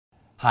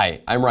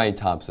Hi, I'm Ryan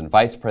Thompson,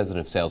 Vice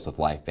President of Sales with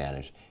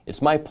Lifevantage.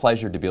 It's my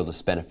pleasure to be able to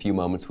spend a few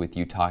moments with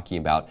you talking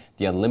about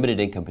the unlimited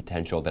income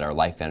potential that our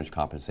Lifevantage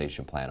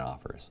compensation plan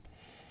offers.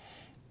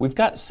 We've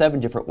got 7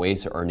 different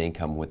ways to earn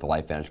income with the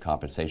Lifevantage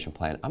compensation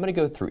plan. I'm going to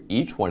go through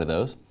each one of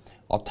those.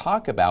 I'll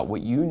talk about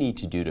what you need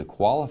to do to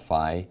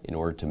qualify in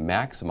order to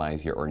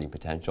maximize your earning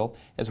potential,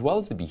 as well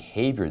as the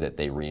behavior that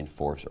they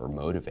reinforce or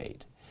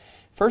motivate.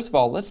 First of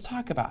all, let's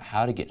talk about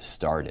how to get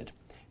started,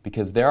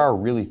 because there are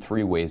really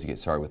 3 ways to get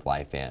started with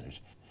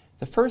Lifevantage.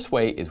 The first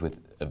way is with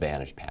a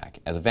Vantage Pack,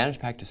 as a Vantage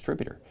Pack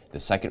distributor.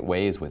 The second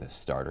way is with a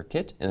starter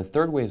kit, and the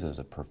third way is as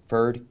a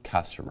preferred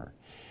customer.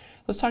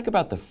 Let's talk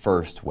about the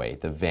first way,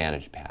 the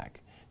Vantage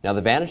Pack. Now,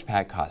 the Vantage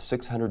Pack costs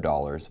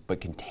 $600, but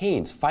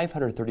contains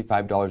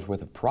 $535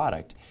 worth of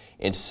product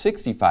and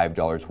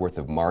 $65 worth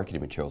of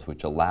marketing materials,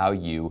 which allow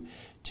you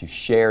to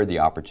share the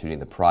opportunity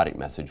and the product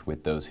message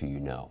with those who you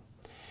know.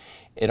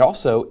 It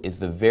also is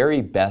the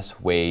very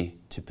best way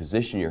to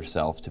position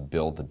yourself to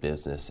build the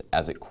business,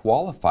 as it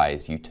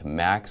qualifies you to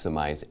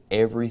maximize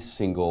every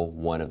single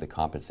one of the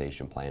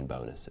compensation plan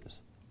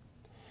bonuses.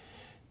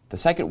 The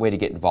second way to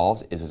get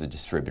involved is as a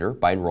distributor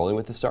by enrolling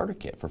with the starter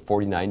kit for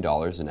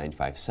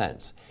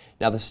 $49.95.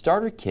 Now, the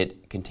starter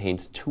kit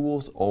contains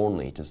tools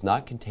only, it does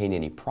not contain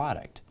any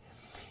product.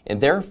 And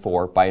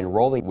therefore, by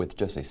enrolling with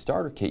just a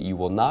starter kit, you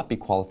will not be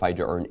qualified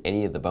to earn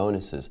any of the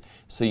bonuses.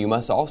 So you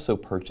must also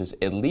purchase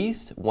at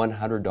least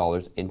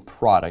 $100 in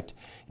product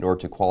in order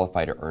to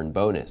qualify to earn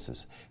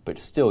bonuses. But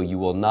still, you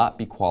will not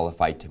be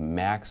qualified to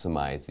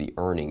maximize the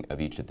earning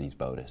of each of these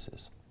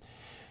bonuses.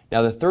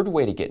 Now, the third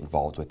way to get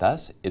involved with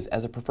us is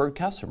as a preferred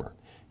customer.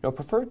 Now, a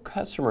preferred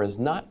customer is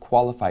not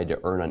qualified to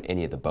earn on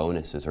any of the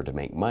bonuses or to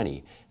make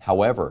money.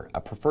 However,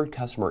 a preferred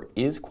customer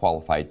is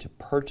qualified to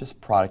purchase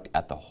product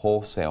at the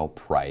wholesale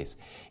price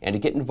and to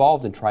get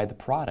involved and try the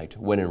product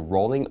when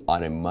enrolling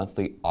on a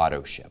monthly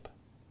auto ship.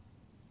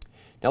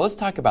 Now, let's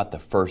talk about the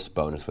first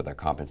bonus with our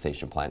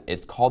compensation plan.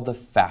 It's called the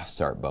Fast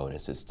Start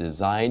bonus. It's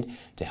designed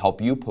to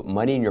help you put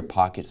money in your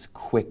pockets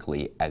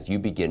quickly as you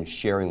begin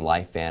sharing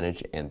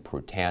Lifevantage and Pro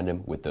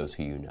Tandem with those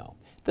who you know.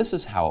 This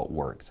is how it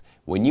works.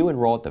 When you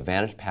enroll at the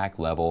Vantage Pack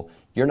level,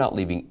 you're not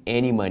leaving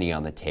any money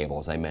on the table,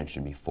 as I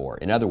mentioned before.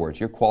 In other words,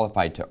 you're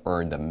qualified to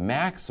earn the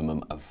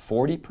maximum of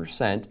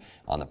 40%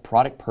 on the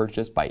product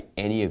purchased by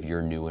any of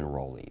your new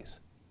enrollees.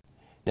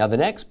 Now, the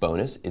next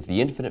bonus is the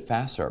Infinite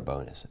Fast Start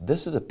bonus.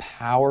 This is a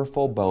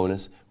powerful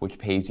bonus which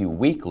pays you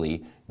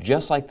weekly,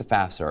 just like the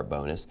Fast Start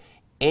bonus,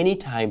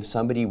 anytime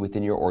somebody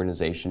within your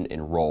organization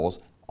enrolls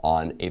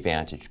on a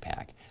Vantage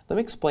Pack. Let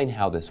me explain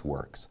how this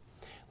works.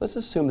 Let's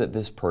assume that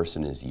this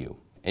person is you,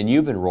 and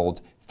you've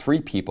enrolled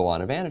 3 people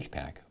on a Vantage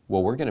Pack.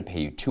 Well, we're going to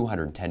pay you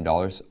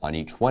 $210 on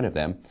each one of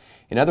them.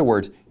 In other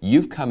words,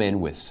 you've come in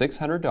with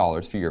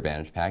 $600 for your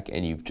Vantage Pack,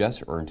 and you've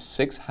just earned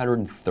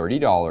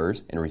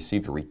 $630 and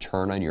received a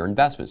return on your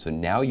investment. So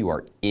now you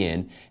are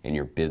in, and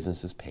your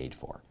business is paid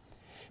for.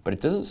 But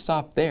it doesn't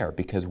stop there,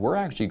 because we're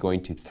actually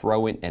going to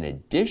throw in an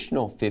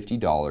additional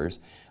 $50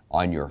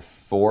 on your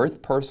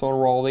 4th personal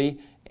enrollee,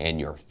 and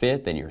your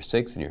 5th, and your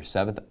 6th, and your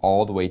 7th,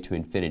 all the way to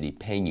infinity,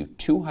 paying you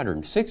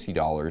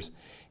 $260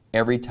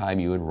 every time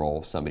you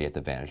enroll somebody at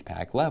the Vantage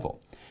Pack level.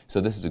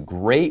 So this is a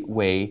great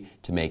way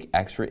to make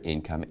extra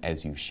income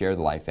as you share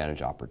the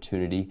Lifevantage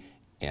opportunity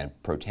and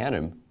Pro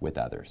Tandem with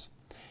others.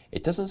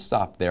 It doesn't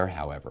stop there,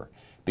 however,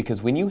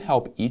 because when you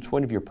help each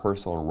one of your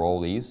personal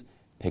enrollees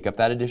pick up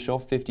that additional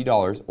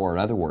 $50, or in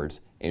other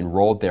words,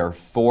 enroll their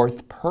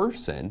 4th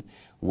person,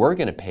 we're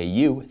going to pay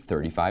you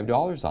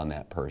 $35 on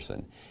that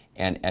person.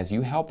 And as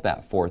you help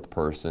that 4th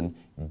person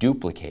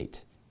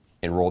duplicate,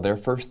 enroll their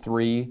first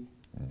 3,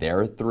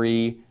 their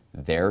 3,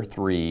 their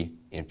 3,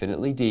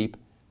 infinitely deep,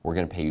 we're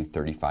going to pay you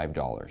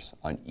 $35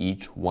 on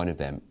each one of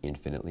them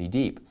infinitely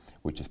deep,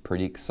 which is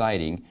pretty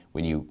exciting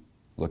when you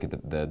look at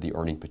the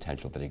earning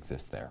potential that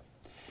exists there.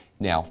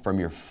 Now, from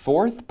your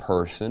 4th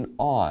person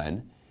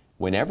on,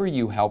 whenever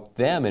you help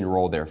them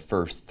enroll their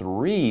first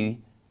 3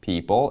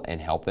 people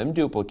and help them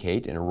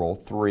duplicate and enroll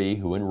 3,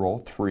 who enroll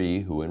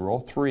 3, who enroll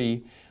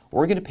 3,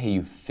 we're going to pay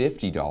you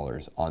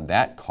 $50 on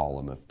that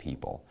column of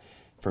people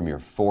from your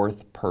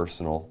 4th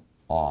personal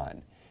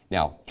on.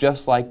 Now,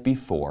 just like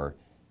before,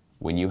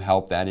 when you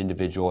help that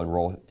individual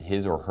enroll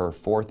his or her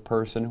 4th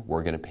person,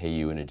 we're going to pay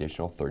you an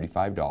additional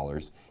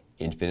 $35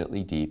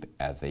 infinitely deep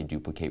as they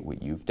duplicate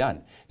what you've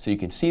done. So you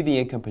can see the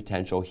income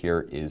potential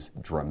here is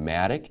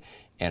dramatic,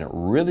 and it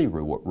really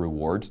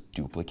rewards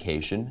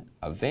duplication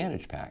of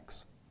Vantage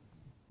Packs.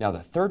 Now, the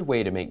third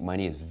way to make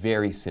money is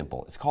very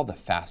simple. It's called the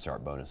Fast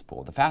Start bonus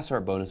pool. The Fast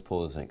Start bonus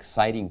pool is an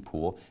exciting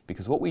pool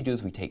because what we do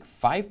is we take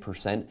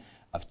 5%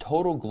 of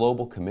total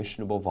global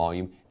commissionable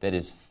volume that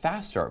is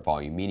Fast Start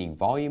volume, meaning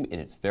volume in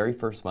its very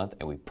first month,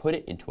 and we put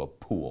it into a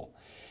pool.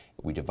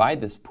 We divide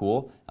this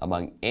pool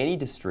among any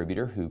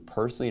distributor who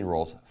personally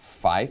enrolls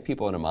 5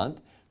 people in a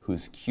month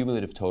whose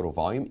cumulative total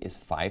volume is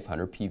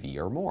 500 PV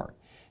or more.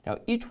 Now,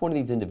 each one of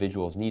these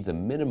individuals needs a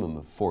minimum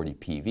of 40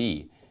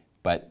 PV,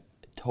 but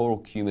total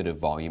cumulative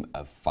volume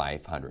of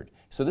 500.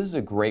 So this is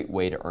a great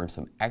way to earn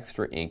some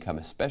extra income,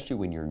 especially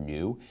when you're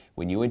new,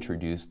 when you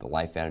introduce the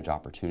Lifevantage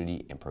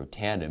opportunity and Pro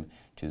Tandem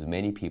to as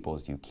many people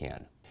as you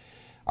can.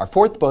 Our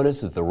fourth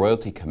bonus is the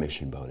royalty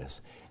commission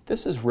bonus.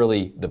 This is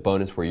really the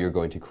bonus where you're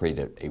going to create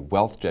a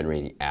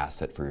wealth-generating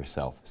asset for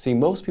yourself. See,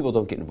 most people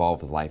don't get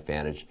involved with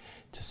Lifevantage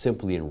to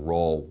simply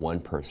enroll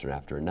one person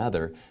after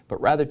another, but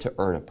rather to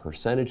earn a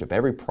percentage of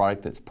every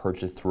product that's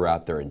purchased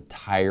throughout their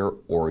entire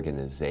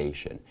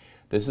organization.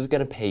 This is going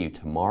to pay you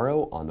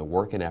tomorrow on the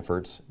work and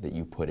efforts that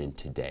you put in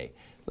today.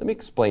 Let me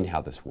explain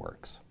how this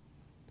works.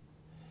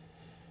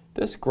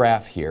 This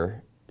graph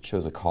here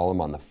shows a column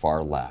on the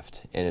far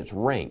left, and it's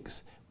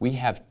ranks. We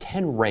have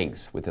 10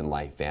 ranks within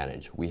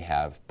Lifevantage. We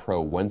have Pro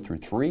 1 through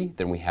 3,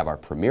 then we have our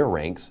Premier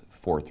ranks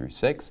 4 through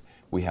 6,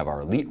 we have our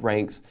Elite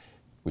ranks,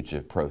 which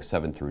is Pro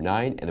 7 through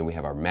 9, and then we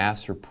have our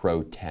Master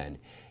Pro 10.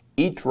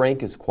 Each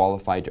rank is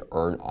qualified to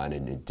earn on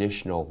an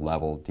additional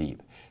level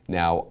deep.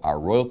 Now, our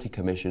royalty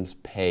commissions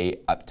pay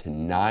up to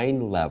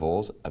 9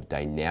 levels of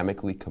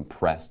dynamically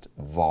compressed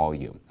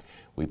volume.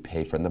 We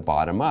pay from the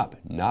bottom up,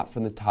 not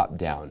from the top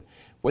down.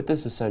 What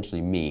this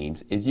essentially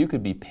means is you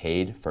could be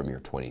paid from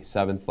your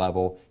 27th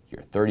level,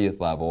 your 30th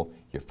level,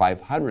 your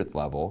 500th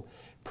level,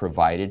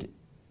 provided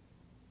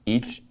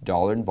each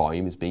dollar in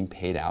volume is being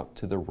paid out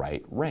to the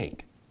right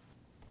rank.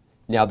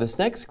 Now, this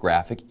next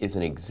graphic is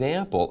an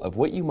example of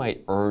what you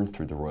might earn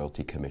through the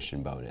royalty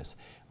commission bonus.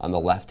 On the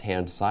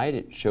left-hand side,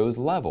 it shows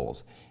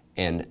levels,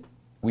 and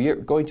we are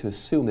going to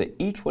assume that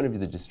each one of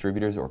the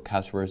distributors or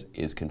customers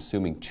is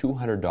consuming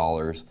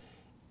 $200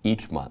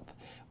 each month.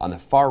 On the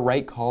far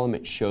right column,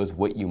 it shows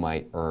what you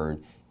might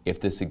earn if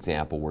this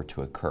example were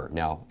to occur.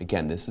 Now,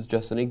 again, this is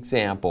just an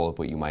example of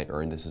what you might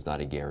earn. This is not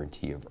a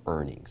guarantee of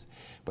earnings.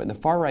 But in the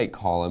far right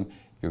column,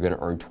 you're going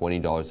to earn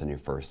 $20 on your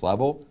first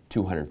level,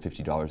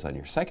 $250 on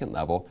your second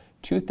level,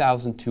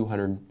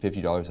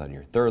 $2,250 on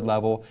your third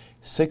level,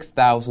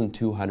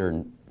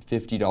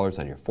 $6,250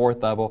 on your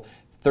fourth level,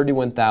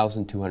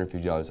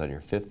 $31,250 on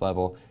your fifth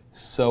level,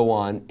 so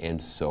on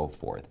and so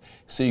forth.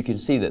 So you can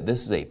see that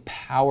this is a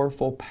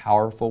powerful,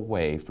 powerful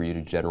way for you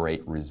to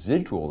generate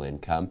residual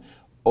income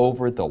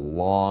over the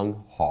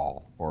long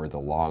haul or the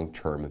long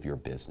term of your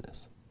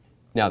business.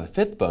 Now, the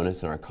fifth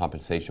bonus in our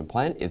compensation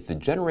plan is the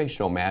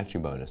generational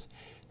matching bonus.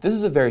 This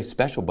is a very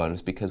special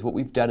bonus because what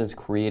we've done is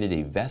created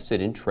a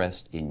vested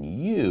interest in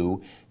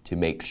you to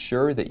make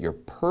sure that your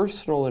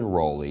personal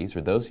enrollees,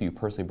 or those who you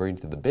personally bring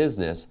to the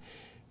business,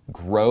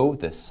 grow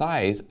the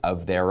size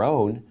of their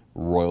own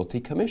royalty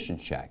commission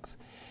checks.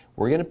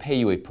 We're going to pay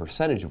you a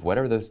percentage of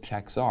whatever those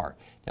checks are.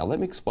 Now, let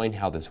me explain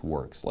how this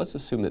works. Let's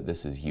assume that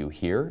this is you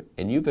here,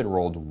 and you've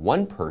enrolled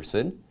one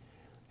person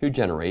who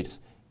generates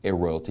a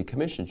royalty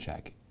commission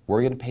check.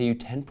 We're going to pay you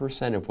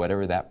 10% of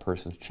whatever that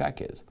person's check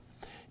is.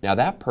 Now,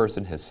 that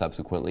person has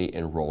subsequently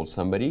enrolled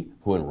somebody,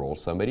 who enrolled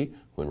somebody,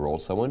 who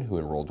enrolled someone, who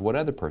enrolled one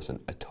other person,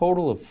 a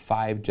total of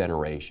 5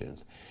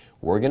 generations.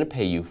 We're going to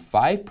pay you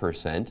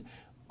 5%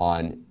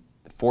 on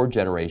 4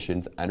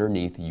 generations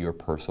underneath your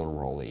personal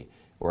enrollee,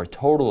 or a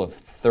total of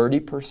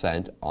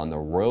 30% on the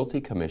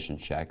royalty commission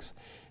checks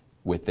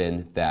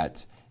within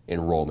that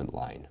enrollment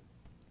line.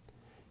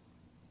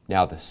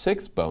 Now, the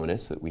sixth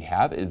bonus that we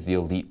have is the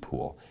elite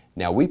pool.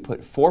 Now, we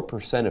put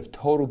 4% of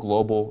total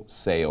global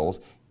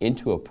sales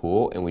into a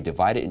pool, and we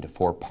divide it into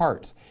 4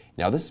 parts.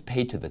 Now, this is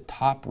paid to the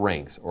top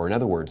ranks, or in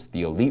other words,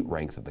 the elite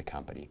ranks of the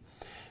company.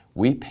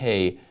 We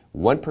pay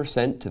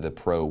 1% to the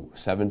Pro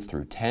 7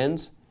 through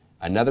 10s,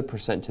 another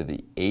percent to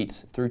the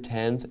 8s through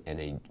 10s, and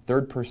a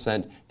third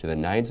percent to the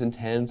 9s and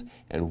 10s,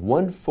 and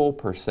 1 full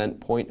percent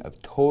point of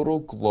total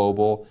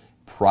global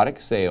product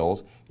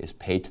sales is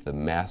paid to the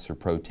Master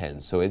Pro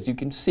 10s. So as you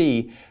can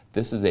see,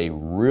 this is a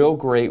real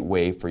great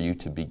way for you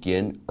to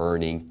begin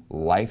earning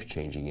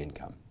life-changing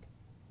income.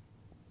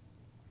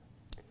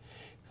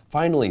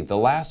 Finally, the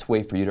last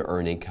way for you to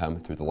earn income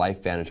through the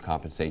Lifevantage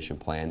compensation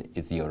plan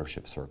is the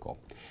ownership circle.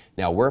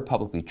 Now, we're a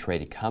publicly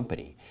traded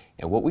company,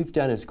 and what we've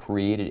done is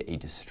created a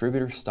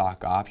distributor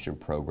stock option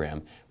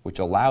program which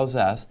allows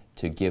us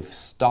to give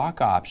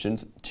stock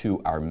options to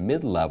our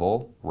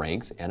mid-level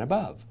ranks and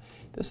above.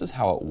 This is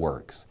how it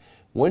works.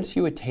 Once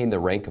you attain the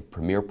rank of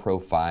Premier Pro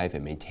 5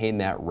 and maintain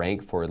that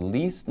rank for at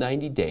least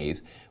 90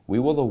 days, we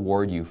will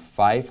award you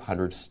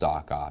 500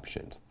 stock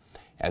options.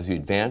 As you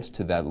advance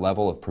to that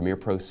level of Premier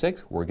Pro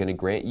 6, we're going to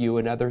grant you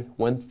another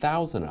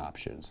 1,000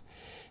 options.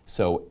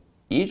 So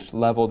each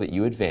level that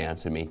you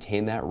advance and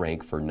maintain that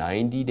rank for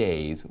 90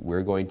 days,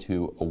 we're going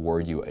to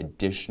award you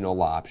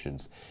additional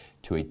options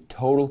to a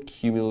total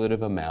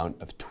cumulative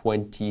amount of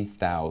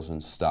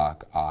 20,000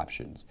 stock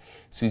options.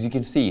 So as you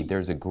can see,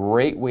 there's a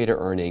great way to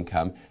earn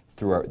income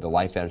through the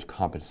Lifevantage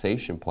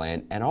compensation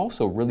plan, and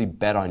also really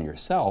bet on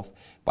yourself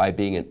by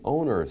being an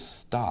owner of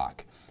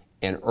stock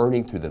and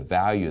earning through the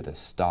value of the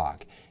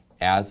stock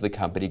as the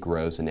company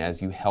grows and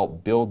as you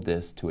help build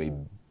this to a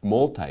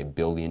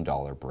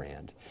multi-billion-dollar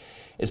brand.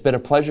 It's been a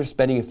pleasure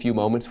spending a few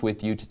moments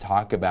with you to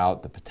talk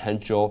about the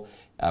potential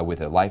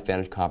with a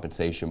Lifevantage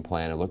compensation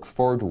plan. I look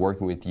forward to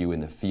working with you in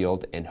the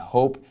field and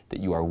hope that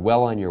you are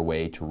well on your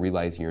way to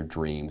realizing your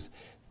dreams.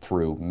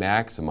 through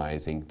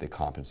maximizing the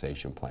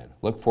compensation plan.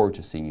 Look forward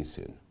to seeing you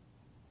soon.